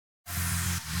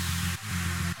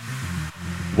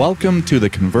Welcome to the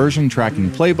Conversion Tracking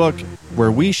Playbook,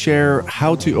 where we share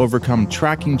how to overcome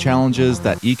tracking challenges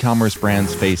that e-commerce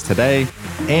brands face today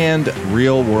and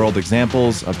real-world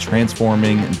examples of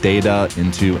transforming data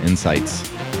into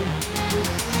insights.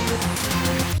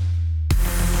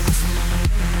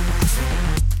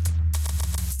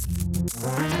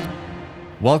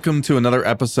 Welcome to another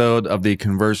episode of the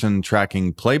Conversion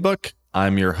Tracking Playbook.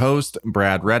 I'm your host,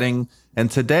 Brad Redding, and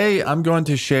today I'm going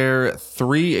to share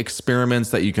 3 experiments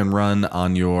that you can run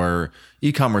on your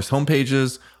e-commerce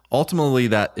homepages. Ultimately,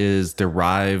 that is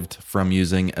derived from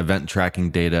using event tracking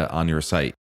data on your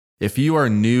site. If you are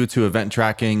new to event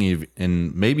tracking,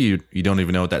 and maybe you don't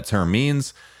even know what that term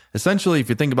means, essentially, if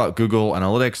you think about Google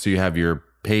Analytics, you have your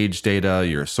page data,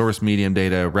 your source medium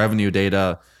data, revenue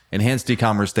data, enhanced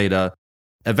e-commerce data.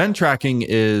 Event tracking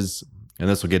is, and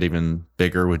this will get even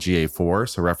bigger with GA4,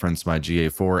 so reference my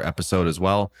GA4 episode as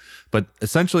well. But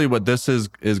essentially what this is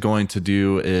going to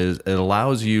do is it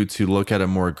allows you to look at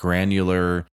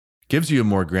gives you a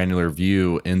more granular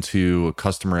view into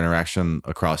customer interaction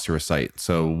across your site.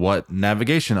 So what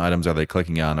navigation items are they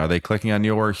clicking on? Are they clicking on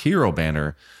your hero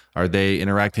banner? Are they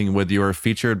interacting with your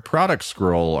featured product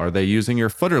scroll? Are they using your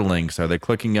footer links? Are they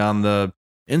clicking on the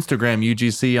Instagram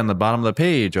UGC on the bottom of the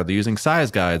page? Are they using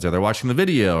size guides? Are they watching the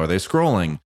video? Are they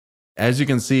scrolling? As you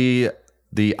can see,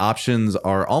 the options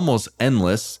are almost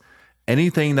endless.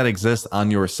 Anything that exists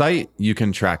on your site, you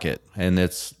can track it. And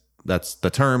that's the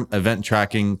term, event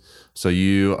tracking. So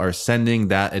you are sending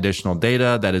that additional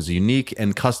data that is unique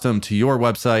and custom to your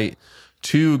website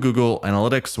to Google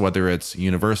Analytics, whether it's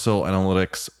Universal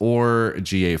Analytics or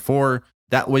GA4.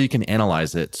 That way you can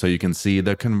analyze it. So you can see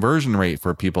the conversion rate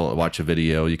for people that watch a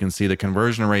video. You can see the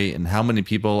conversion rate and how many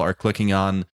people are clicking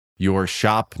on your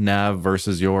shop nav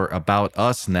versus your about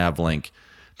us nav link.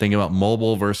 Think about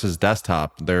mobile versus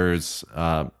desktop. There's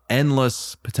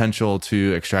endless potential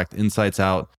to extract insights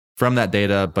out from that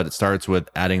data, but it starts with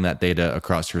adding that data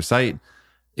across your site.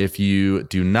 If you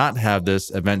do not have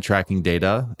this event tracking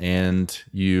data and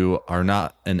you are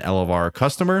not an Elevar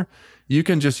customer, you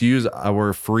can just use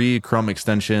our free Chrome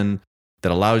extension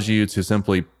that allows you to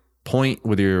simply point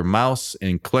with your mouse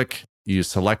and click. You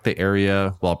select the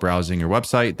area while browsing your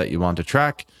website that you want to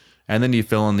track, and then you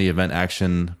fill in the event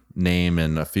action name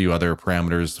and a few other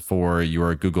parameters for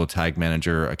your Google Tag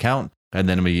Manager account. And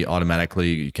then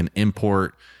you can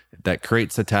import that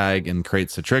creates a tag and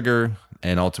creates a trigger.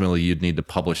 And ultimately, you'd need to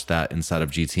publish that inside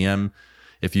of GTM.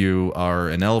 If you are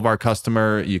an Elevar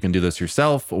customer, you can do this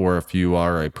yourself, or if you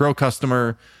are a pro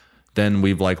customer, then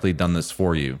we've likely done this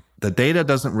for you. The data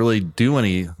doesn't really do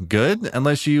any good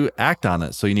unless you act on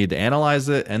it. So you need to analyze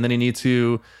it, and then you need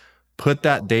to put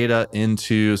that data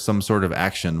into some sort of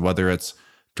action, whether it's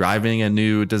driving a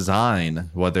new design,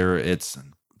 whether it's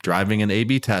driving an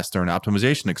A/B test or an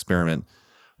optimization experiment,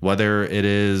 whether it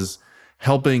is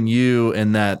helping you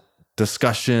in that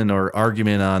discussion or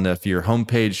argument on if your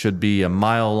homepage should be a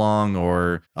mile long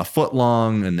or a foot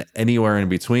long and anywhere in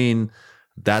between.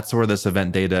 That's where this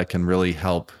event data can really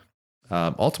help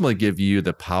ultimately give you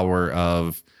the power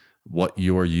of what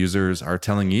your users are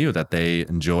telling you that they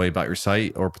enjoy about your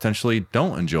site or potentially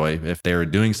don't enjoy. If they're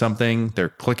doing something, they're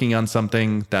clicking on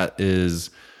something that is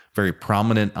very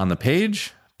prominent on the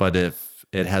page, but if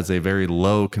it has a very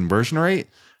low conversion rate,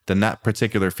 then that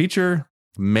particular feature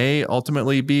may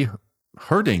ultimately be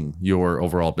hurting your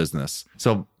overall business.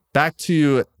 So back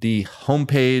to the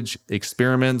homepage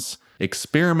experiments.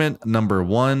 Experiment number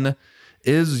 1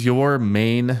 is your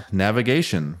main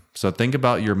navigation. So think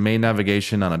about your main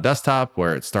navigation on a desktop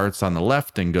where it starts on the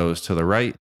left and goes to the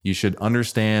right. You should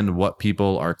understand what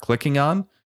people are clicking on.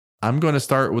 I'm going to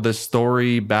start with a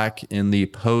story back in the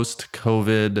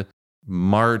post-COVID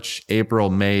March, April,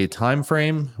 May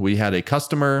timeframe. We had a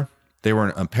customer. They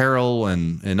were in apparel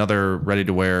and other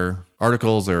ready-to-wear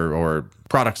articles or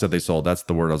products that they sold. That's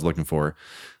the word I was looking for.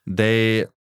 They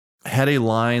had a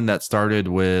line that started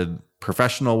with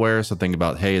professional wear. So think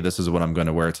about, hey, this is what I'm going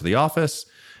to wear to the office.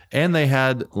 And they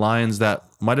had lines that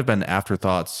might have been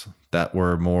afterthoughts that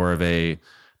were more of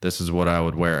this is what I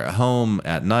would wear at home,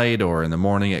 at night, or in the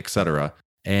morning, etc.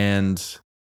 And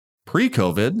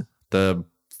pre-COVID, the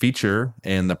feature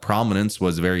and the prominence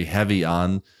was very heavy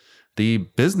on the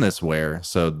business wear.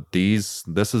 So this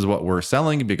is what we're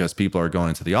selling because people are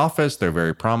going to the office. They're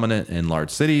very prominent in large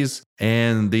cities.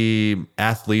 And the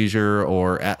athleisure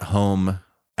or at-home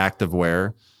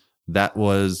activewear, that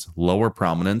was lower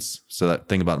prominence. So that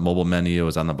thing about mobile menu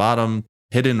is on the bottom,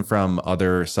 hidden from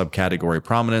other subcategory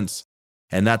prominence.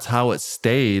 And that's how it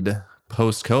stayed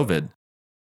post-COVID.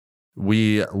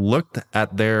 We looked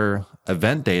at their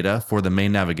event data for the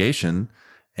main navigation,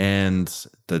 And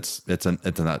it's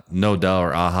a no duh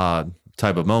or aha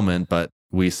type of moment, but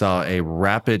we saw a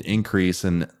rapid increase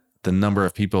in the number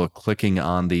of people clicking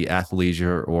on the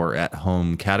athleisure or at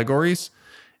home categories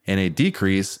and a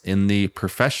decrease in the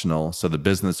professional, so the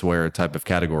business wear type of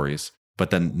categories.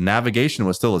 But the navigation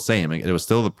was still the same. It was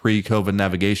still the pre-COVID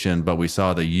navigation, but we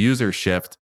saw the user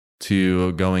shift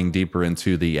to going deeper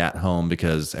into the at home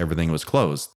because everything was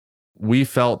closed. We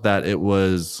felt that it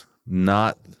was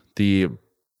not the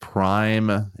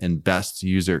prime and best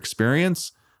user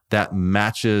experience that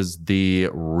matches the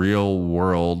real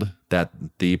world that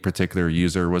the particular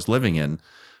user was living in.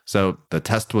 So the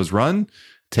test was run.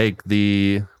 Take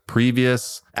the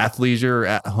previous athleisure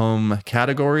at home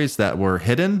categories that were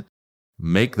hidden,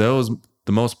 make those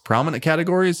the most prominent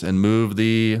categories, and move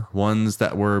the ones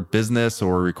that were business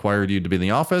or required you to be in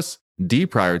the office,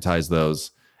 deprioritize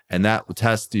those. And that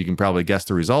test, you can probably guess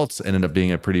the results, ended up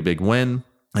being a pretty big win.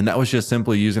 And that was just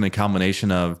simply using a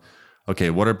combination of, okay,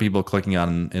 what are people clicking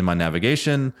on in my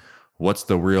navigation? What's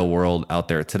the real world out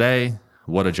there today?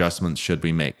 What adjustments should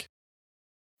we make?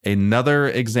 Another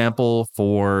example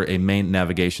for a main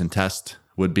navigation test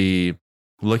would be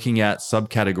looking at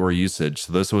subcategory usage.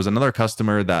 So this was another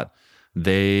customer that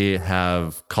they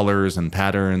have colors and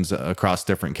patterns across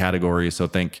different categories. So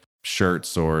think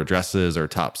shirts or dresses or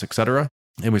tops, etc.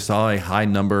 And we saw a high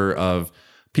number of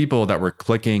people that were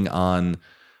clicking on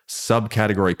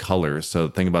subcategory colors. So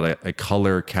think about a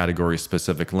color category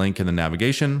specific link in the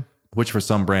navigation, which for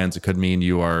some brands, it could mean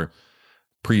you are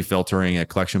pre-filtering a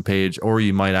collection page, or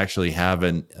you might actually have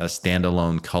a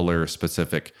standalone color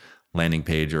specific landing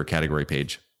page or category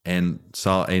page. And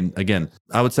saw, again,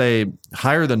 I would say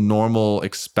higher than normal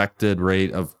expected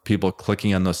rate of people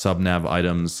clicking on those sub-nav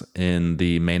items in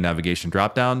the main navigation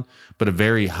dropdown, but a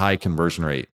very high conversion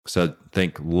rate. So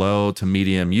think low to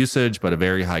medium usage, but a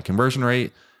very high conversion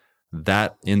rate.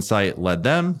 That insight led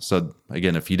them. So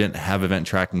again, if you didn't have event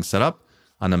tracking set up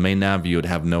on the main nav, you would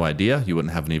have no idea. You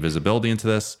wouldn't have any visibility into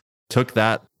this. Took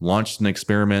that, launched an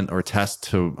experiment or test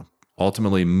to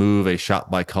ultimately move a shop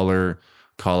by color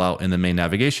call out in the main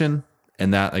navigation.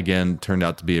 And that again turned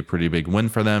out to be a pretty big win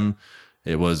for them.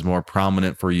 It was more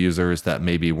prominent for users that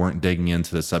maybe weren't digging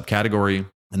into the subcategory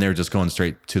and they were just going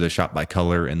straight to the shop by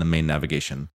color in the main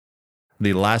navigation.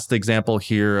 The last example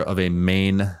here of a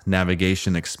main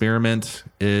navigation experiment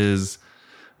is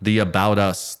the About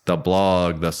Us, the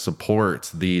blog, the support,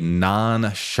 the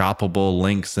non-shoppable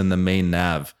links in the main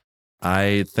nav.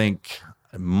 I think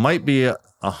it might be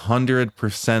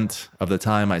 100% of the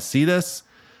time I see this.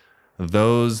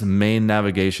 Those main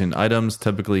navigation items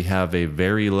typically have a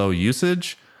very low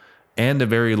usage and a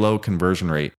very low conversion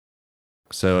rate.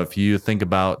 So if you think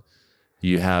about,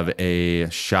 you have a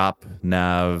shop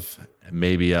nav,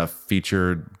 maybe a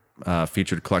featured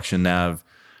collection nav,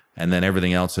 and then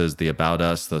everything else is the About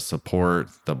Us, the support,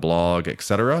 the blog,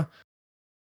 etc.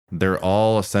 They're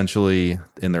all essentially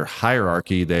in their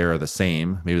hierarchy, they are the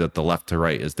same. Maybe that the left to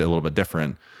right is a little bit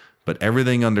different, but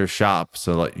everything under shop.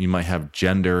 So like you might have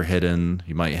gender hidden,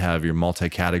 you might have your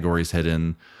multi-categories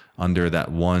hidden under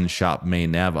that one shop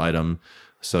main nav item.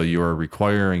 So you're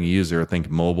requiring a user, think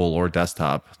mobile or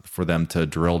desktop, for them to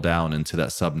drill down into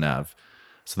that sub nav.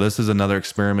 So this is another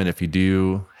experiment. If you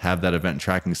do have that event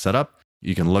tracking set up,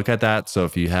 you can look at that. So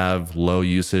if you have low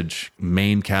usage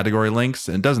main category links,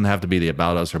 it doesn't have to be the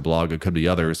About Us or blog, it could be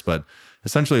others, but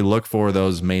essentially look for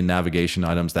those main navigation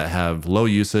items that have low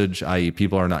usage, i.e.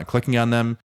 people are not clicking on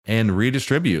them, and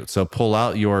redistribute. So pull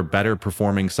out your better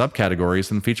performing subcategories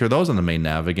and feature those on the main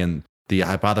nav. Again, the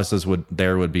hypothesis would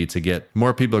be to get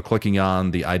more people clicking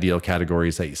on the ideal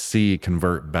categories that you see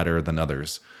convert better than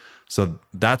others. So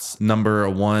that's number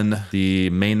one,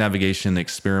 the main navigation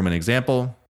experiment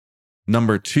example.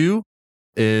 Number two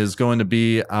is going to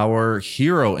be our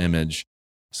hero image.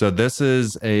 So this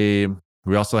is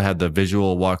we also had the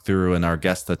visual walkthrough in our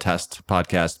Guess the Test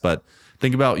podcast, but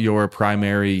think about your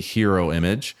primary hero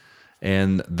image.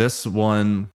 And this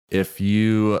one, if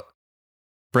you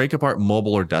break apart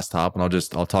mobile or desktop, and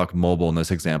I'll talk mobile in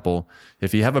this example.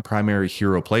 If you have a primary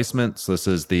hero placement, so this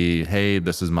is hey,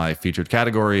 this is my featured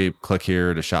category, click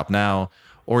here to shop now,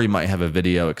 or you might have a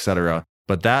video, etc.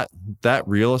 But that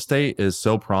real estate is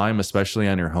so prime, especially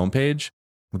on your homepage,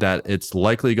 that it's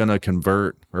likely going to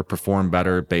convert or perform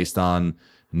better based on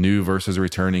new versus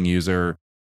returning user,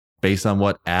 based on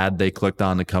what ad they clicked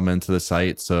on to come into the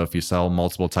site. So if you sell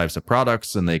multiple types of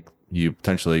products and you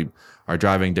potentially are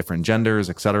driving different genders,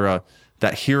 etc.,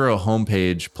 that hero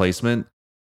homepage placement,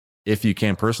 if you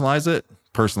can personalize it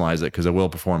because it will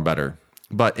perform better.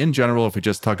 But in general, if we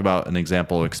just talk about an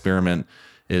example experiment,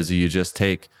 is you just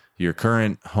take your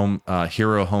current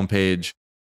hero homepage,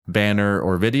 banner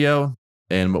or video.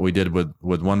 And what we did with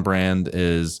one brand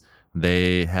is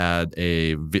they had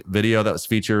a video that was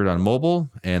featured on mobile,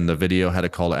 and the video had a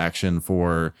call to action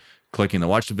for clicking to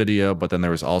watch the video, but then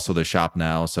there was also the shop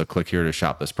now. So click here to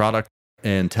shop this product,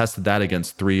 and tested that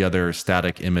against 3 other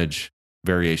static image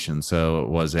variations. So it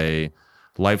was a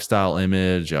lifestyle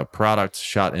image, a product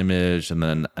shot image, and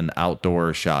then an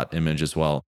outdoor shot image as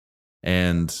well.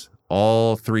 And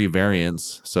all 3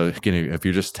 variants. So again, if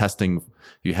you're just testing,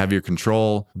 you have your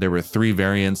control. There were 3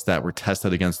 variants that were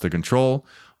tested against the control.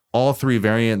 All 3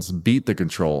 variants beat the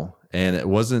control. And it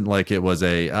wasn't like it was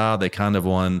they kind of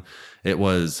won. It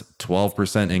was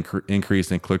 12%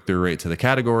 increase in click-through rate to the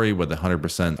category with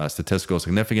 100% statistical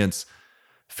significance,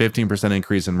 15%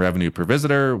 increase in revenue per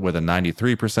visitor with a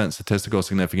 93% statistical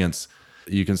significance.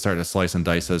 You can start to slice and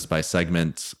dice this by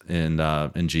segment in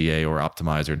GA or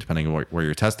Optimizer, depending on where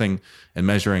you're testing and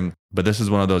measuring. But this is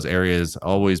one of those areas.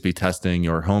 Always be testing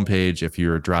your homepage if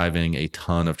you're driving a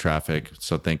ton of traffic.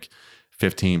 So think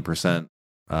 15%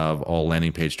 of all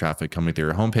landing page traffic coming through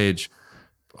your homepage.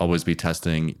 Always be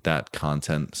testing that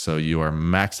content. So you are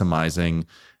maximizing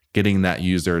getting that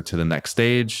user to the next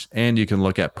stage. And you can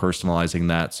look at personalizing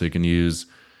that. So you can use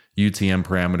UTM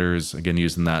parameters, again,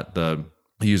 using that, the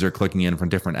user clicking in from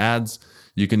different ads.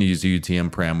 You can use UTM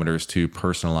parameters to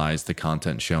personalize the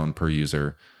content shown per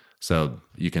user. So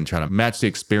you can try to match the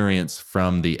experience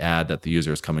from the ad that the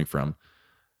user is coming from.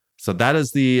 So that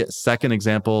is the second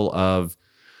example of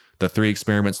the 3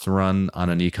 experiments to run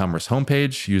on an e-commerce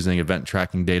homepage using event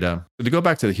tracking data. To go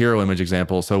back to the hero image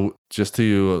example, so just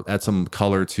to add some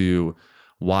color to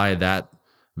why that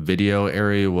video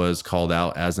area was called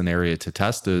out as an area to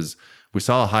test, is we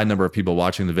saw a high number of people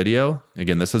watching the video.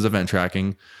 Again, this is event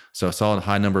tracking. So I saw a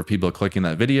high number of people clicking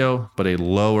that video, but a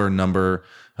lower number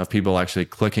of people actually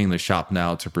clicking the shop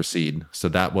now to proceed. So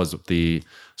that was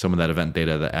some of that event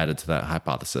data that added to that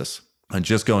hypothesis. And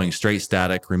just going straight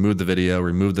static, remove the video,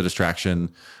 remove the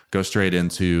distraction, go straight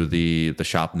into the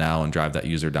shop now and drive that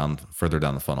user further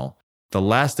down the funnel. The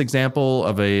last example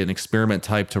of an experiment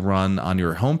type to run on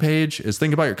your homepage is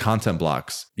think about your content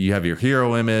blocks. You have your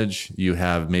hero image, you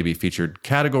have maybe featured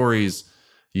categories,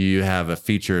 you have a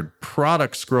featured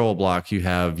product scroll block, you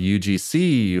have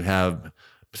UGC, you have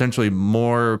potentially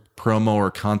more promo or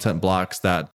content blocks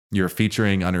that you're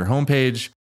featuring on your homepage.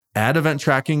 Add event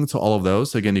tracking to all of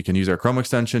those. Again, you can use our Chrome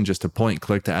extension just to point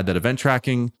click to add that event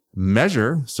tracking.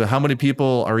 Measure. So how many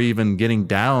people are even getting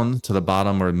down to the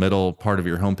bottom or middle part of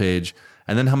your homepage?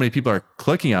 And then how many people are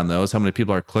clicking on those? How many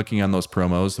people are clicking on those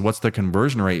promos? What's the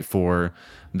conversion rate for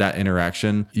that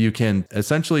interaction? You can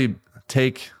essentially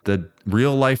take the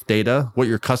real life data, what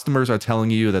your customers are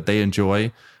telling you that they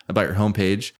enjoy about your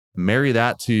homepage, marry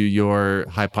that to your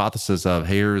hypothesis of,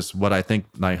 hey, here's what I think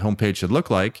my homepage should look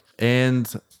like.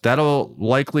 And that'll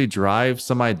likely drive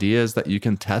some ideas that you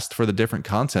can test for the different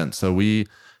content. So we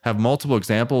have multiple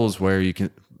examples where you can,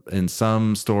 in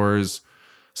some stores,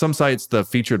 some sites, the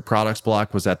featured products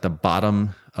block was at the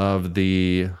bottom of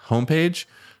the homepage.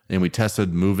 And we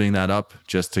tested moving that up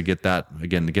just to get that,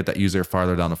 again, to get that user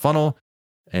farther down the funnel.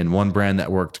 And one brand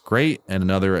that worked great and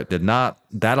another it did not.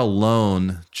 That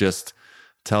alone just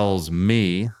tells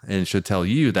me, and should tell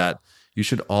you, that you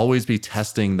should always be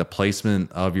testing the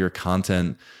placement of your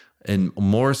content, and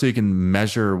more so you can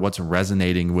measure what's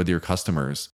resonating with your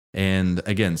customers. And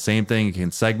again, same thing, you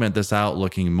can segment this out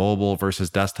looking mobile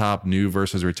versus desktop, new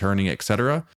versus returning,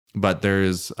 etc. But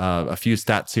there's a few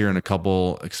stats here and a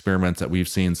couple experiments that we've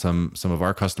seen some of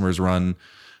our customers run.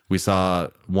 We saw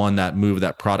one that moved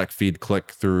that product feed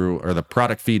click through, or the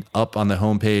product feed up on the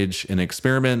homepage in an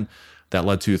experiment that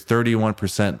led to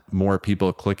 31% more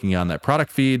people clicking on that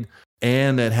product feed,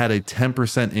 and it had a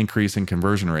 10% increase in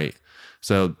conversion rate.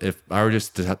 So if I were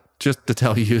just to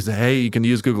tell you, hey, you can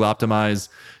use Google Optimize,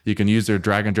 you can use their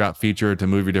drag and drop feature to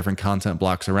move your different content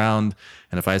blocks around.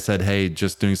 And if I said, hey,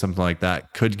 just doing something like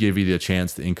that could give you the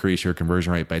chance to increase your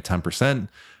conversion rate by 10%,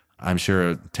 I'm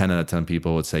sure 10 out of 10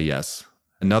 people would say yes.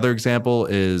 Another example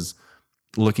is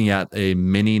looking at a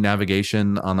mini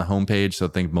navigation on the homepage. So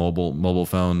think mobile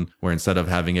phone, where instead of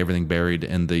having everything buried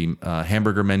in the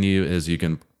hamburger menu, is you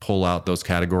can pull out those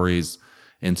categories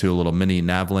into a little mini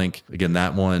nav link. Again,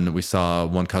 that one, we saw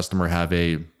one customer have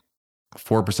a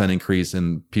 4% increase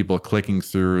in people clicking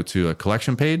through to a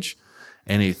collection page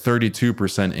and a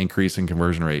 32% increase in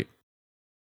conversion rate.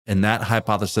 And that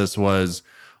hypothesis was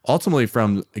ultimately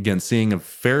from, again, seeing a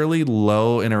fairly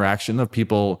low interaction of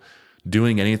people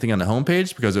doing anything on the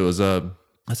homepage, because it was a,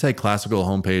 let's say, classical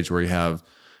homepage where you have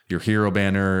your hero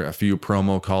banner, a few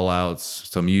promo call outs,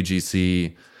 some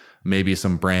UGC, maybe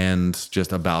some brand,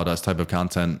 just about us type of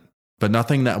content, but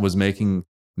nothing that was making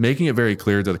making it very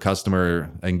clear to the customer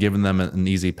and giving them an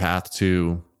easy path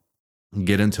to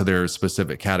get into their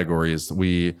specific categories.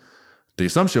 The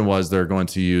assumption was they're going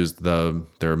to use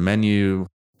their menu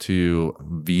to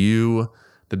view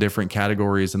the different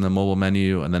categories in the mobile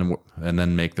menu and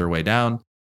then make their way down.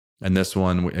 And this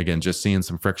one, again, just seeing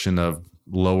some friction of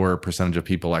lower percentage of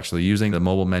people actually using the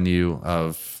mobile menu,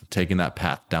 of taking that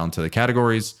path down to the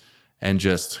categories and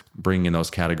just bringing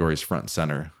those categories front and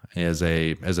center as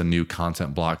a new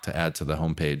content block to add to the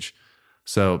homepage.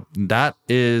 So that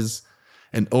is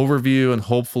an overview, and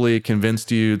hopefully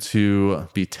convinced you to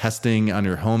be testing on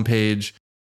your homepage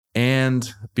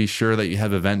and be sure that you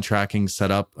have event tracking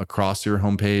set up across your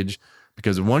homepage.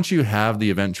 Because once you have the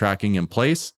event tracking in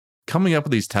place, coming up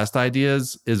with these test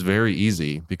ideas is very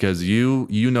easy, because you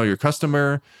know your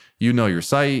customer, you know your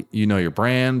site, you know your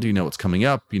brand, you know what's coming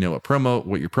up, you know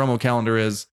what your promo calendar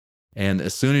is. And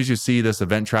as soon as you see this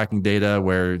event tracking data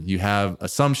where you have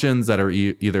assumptions that are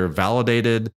either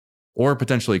validated or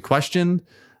potentially questioned,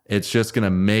 it's just going to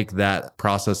make that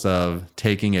process of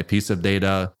taking a piece of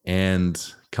data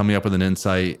and coming up with an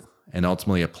insight and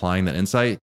ultimately applying that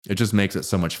insight, it just makes it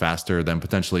so much faster than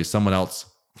potentially someone else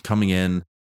coming in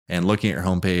and looking at your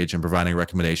homepage and providing a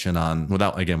recommendation on,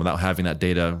 without having that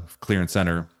data clear and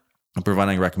center, and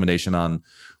providing a recommendation on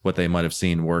what they might have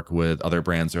seen work with other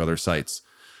brands or other sites.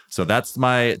 So that's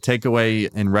my takeaway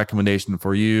and recommendation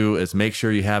for you, is make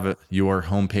sure you have your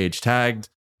homepage tagged.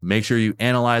 Make sure you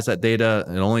analyze that data.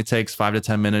 It only takes 5 to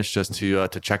 10 minutes just to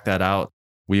check that out.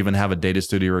 We even have a Data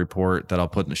Studio report that I'll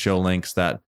put in the show links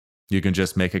that you can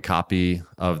just make a copy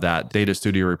of that Data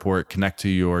Studio report, connect to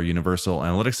your Universal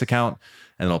Analytics account,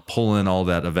 and it'll pull in all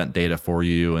that event data for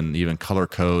you and even color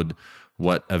code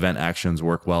what event actions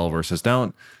work well versus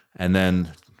don't. And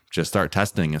then just start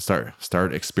testing and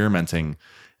start experimenting.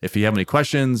 If you have any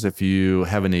questions, if you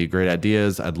have any great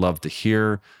ideas, I'd love to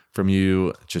hear from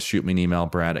you. Just shoot me an email,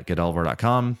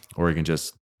 brad@getoliver.com, or you can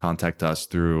just contact us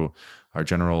through our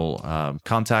general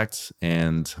contacts.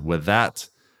 And with that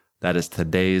is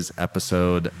today's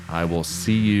episode. I will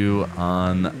see you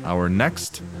on our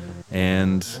next,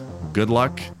 and good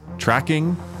luck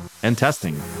tracking and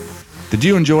testing. Did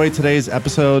you enjoy today's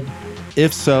episode?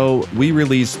 If so, we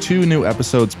release 2 new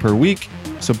episodes per week,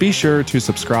 so be sure to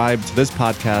subscribe to this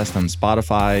podcast on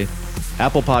Spotify,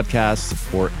 Apple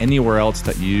Podcasts, or anywhere else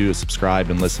that you subscribe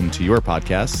and listen to your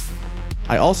podcasts.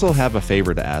 I also have a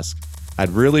favor to ask.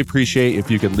 I'd really appreciate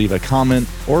if you could leave a comment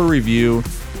or a review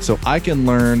so I can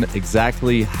learn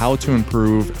exactly how to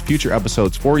improve future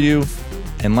episodes for you.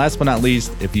 And last but not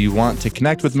least, if you want to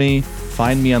connect with me,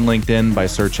 find me on LinkedIn by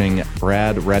searching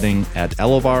Brad Redding at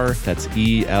Elevar. That's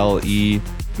ELEVAR.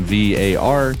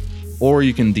 Or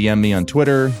you can DM me on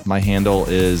Twitter. My handle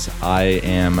is I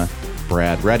am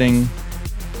Brad Redding.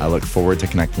 I look forward to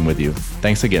connecting with you.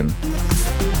 Thanks again.